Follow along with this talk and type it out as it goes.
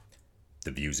The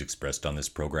views expressed on this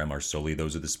program are solely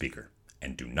those of the speaker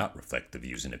and do not reflect the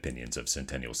views and opinions of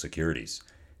Centennial Securities.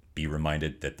 Be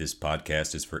reminded that this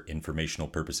podcast is for informational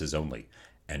purposes only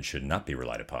and should not be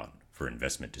relied upon for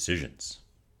investment decisions.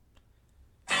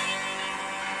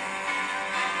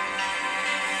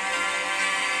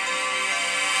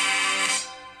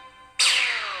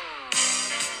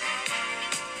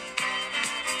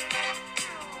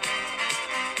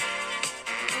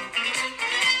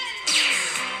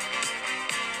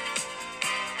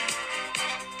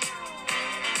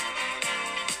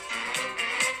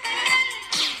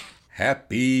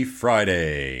 Happy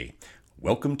Friday!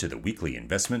 Welcome to the Weekly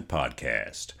Investment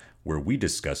Podcast, where we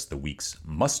discuss the week's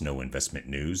must-know investment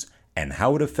news and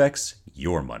how it affects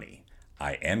your money.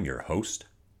 I am your host,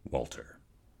 Walter.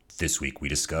 This week we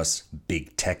discuss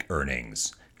big tech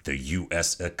earnings, the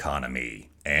U.S. economy,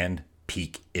 and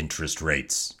peak interest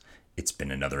rates. It's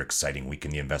been another exciting week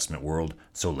in the investment world,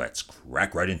 so let's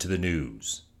crack right into the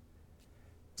news.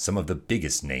 Some of the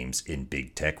biggest names in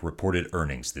big tech reported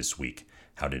earnings this week.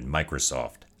 How did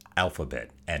Microsoft,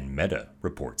 Alphabet, and Meta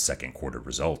report second quarter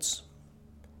results?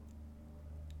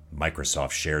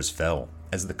 Microsoft shares fell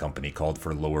as the company called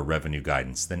for lower revenue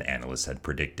guidance than analysts had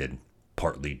predicted,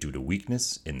 partly due to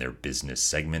weakness in their business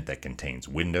segment that contains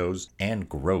Windows and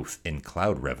growth in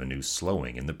cloud revenue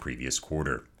slowing in the previous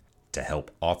quarter. To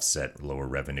help offset lower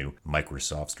revenue,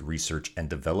 Microsoft's research and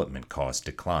development costs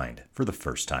declined for the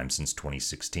first time since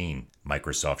 2016.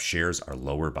 Microsoft shares are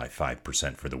lower by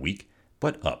 5% for the week,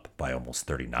 but up by almost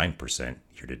 39%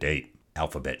 year-to-date.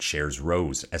 Alphabet shares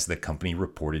rose as the company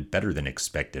reported better than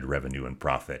expected revenue and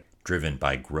profit, driven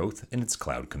by growth in its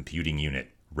cloud computing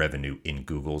unit. Revenue in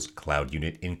Google's cloud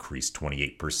unit increased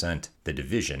 28%. The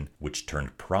division, which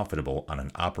turned profitable on an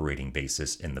operating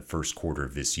basis in the first quarter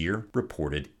of this year,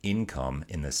 reported income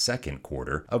in the second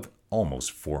quarter of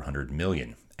almost $400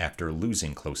 million. After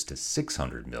losing close to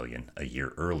 $600 million a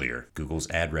year earlier. Google's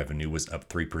ad revenue was up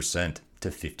 3% to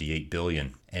 $58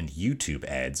 billion, and YouTube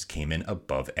ads came in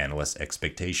above analyst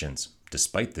expectations.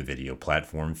 Despite the video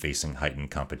platform facing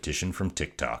heightened competition from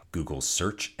TikTok, Google's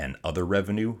search and other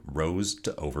revenue rose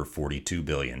to over $42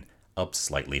 billion, up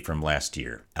slightly from last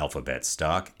year. Alphabet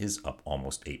stock is up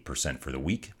almost 8% for the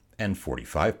week and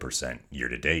 45%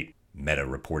 year-to-date. Meta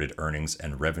reported earnings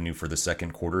and revenue for the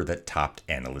second quarter that topped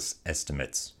analysts'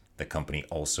 estimates. The company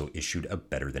also issued a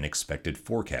better-than-expected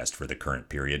forecast for the current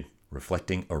period,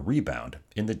 reflecting a rebound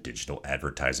in the digital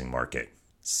advertising market.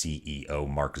 CEO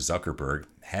Mark Zuckerberg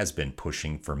has been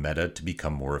pushing for Meta to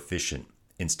become more efficient,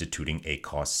 instituting a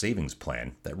cost savings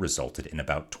plan that resulted in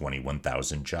about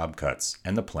 21,000 job cuts,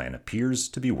 and the plan appears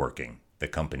to be working. The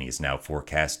company is now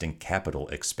forecasting capital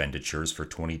expenditures for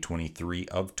 2023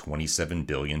 of $27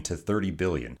 billion to $30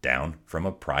 billion, down from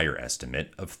a prior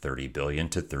estimate of $30 billion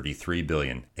to $33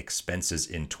 billion. Expenses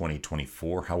in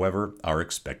 2024, however, are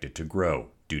expected to grow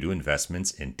due to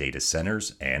investments in data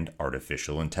centers and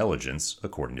artificial intelligence,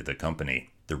 according to the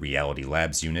company. The Reality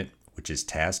Labs unit, which is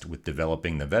tasked with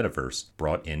developing the metaverse,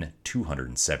 brought in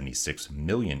 $276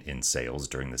 million in sales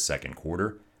during the second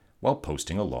quarter, while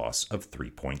posting a loss of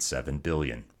 $3.7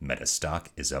 billion. Meta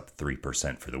stock is up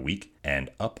 3% for the week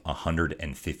and up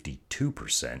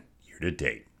 152%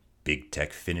 year-to-date. Big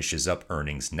Tech finishes up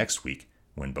earnings next week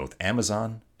when both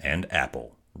Amazon and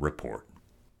Apple report.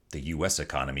 The U.S.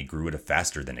 economy grew at a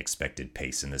faster than expected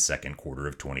pace in the second quarter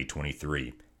of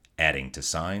 2023, adding to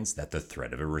signs that the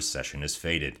threat of a recession has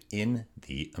faded in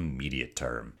the immediate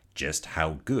term. Just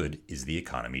how good is the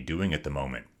economy doing at the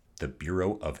moment? The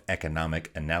Bureau of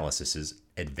Economic Analysis's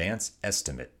advance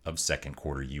estimate of second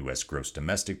quarter U.S. gross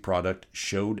domestic product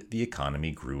showed the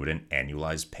economy grew at an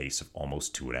annualized pace of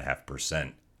almost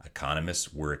 2.5%.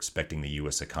 Economists were expecting the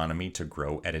U.S. economy to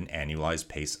grow at an annualized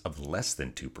pace of less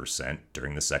than 2%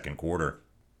 during the second quarter.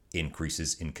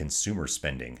 Increases in consumer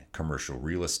spending, commercial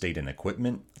real estate, and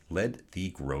equipment led the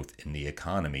growth in the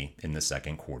economy in the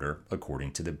second quarter,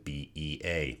 according to the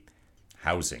BEA.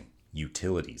 Housing,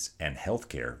 utilities, and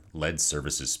healthcare led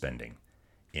services spending.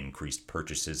 Increased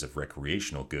purchases of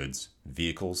recreational goods,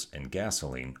 vehicles, and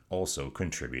gasoline also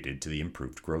contributed to the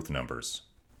improved growth numbers.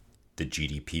 The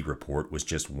GDP report was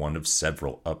just one of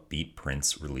several upbeat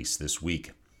prints released this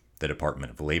week. The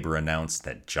Department of Labor announced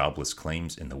that jobless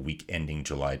claims in the week ending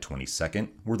July 22nd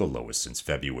were the lowest since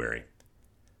February.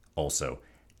 Also,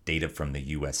 data from the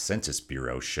U.S. Census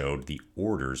Bureau showed the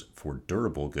orders for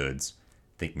durable goods,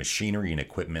 think machinery and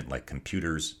equipment like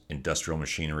computers, industrial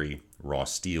machinery, raw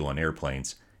steel, and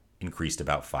airplanes, increased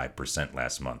about 5%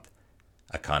 last month.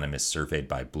 Economists surveyed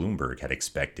by Bloomberg had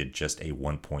expected just a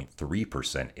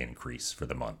 1.3% increase for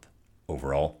the month.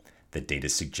 Overall, the data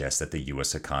suggests that the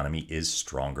U.S. economy is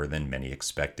stronger than many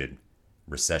expected.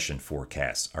 Recession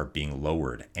forecasts are being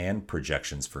lowered and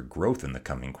projections for growth in the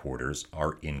coming quarters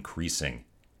are increasing.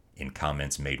 In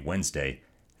comments made Wednesday,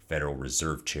 Federal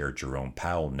Reserve Chair Jerome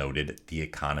Powell noted the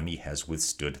economy has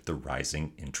withstood the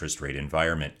rising interest rate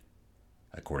environment.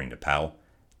 According to Powell,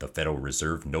 the Federal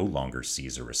Reserve no longer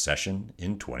sees a recession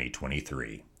in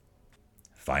 2023.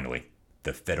 Finally,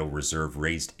 the Federal Reserve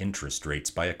raised interest rates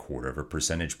by 1/4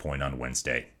 percentage point on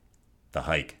Wednesday. The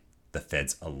hike, the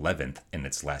Fed's 11th in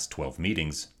its last 12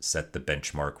 meetings, set the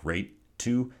benchmark rate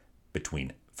to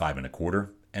between 5.25%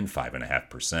 and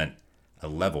 5.5%, a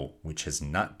level which has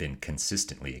not been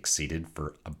consistently exceeded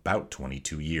for about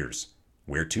 22 years.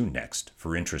 Where to next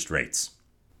for interest rates?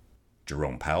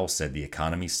 Jerome Powell said the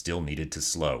economy still needed to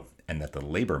slow and that the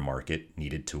labor market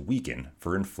needed to weaken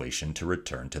for inflation to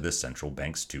return to the central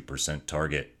bank's 2%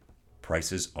 target.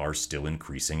 Prices are still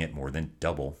increasing at more than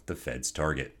double the Fed's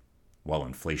target. While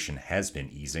inflation has been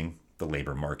easing, the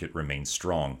labor market remains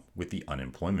strong, with the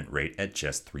unemployment rate at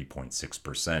just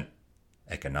 3.6%.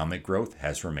 Economic growth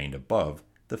has remained above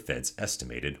the Fed's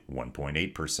estimated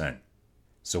 1.8%.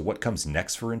 So what comes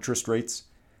next for interest rates?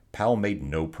 Powell made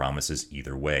no promises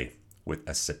either way, with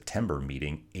a September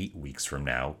meeting 8 weeks from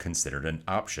now considered an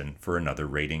option for another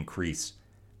rate increase,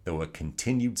 though a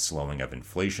continued slowing of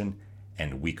inflation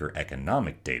and weaker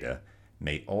economic data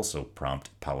may also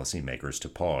prompt policymakers to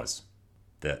pause.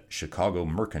 The Chicago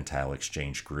Mercantile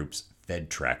Exchange Group's Fed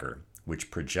Tracker,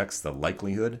 which projects the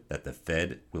likelihood that the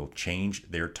Fed will change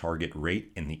their target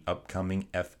rate in the upcoming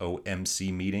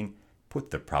FOMC meeting, put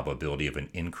the probability of an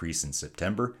increase in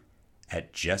September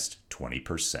at just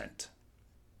 20%.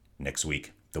 Next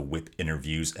week, the Whip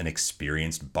interviews an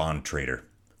experienced bond trader.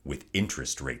 With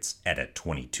interest rates at a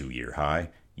 22-year high,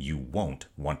 you won't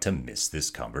want to miss this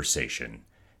conversation.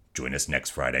 Join us next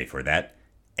Friday for that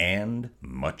and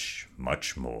much,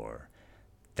 much more.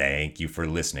 Thank you for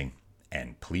listening,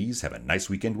 and please have a nice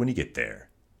weekend when you get there.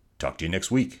 Talk to you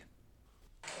next week.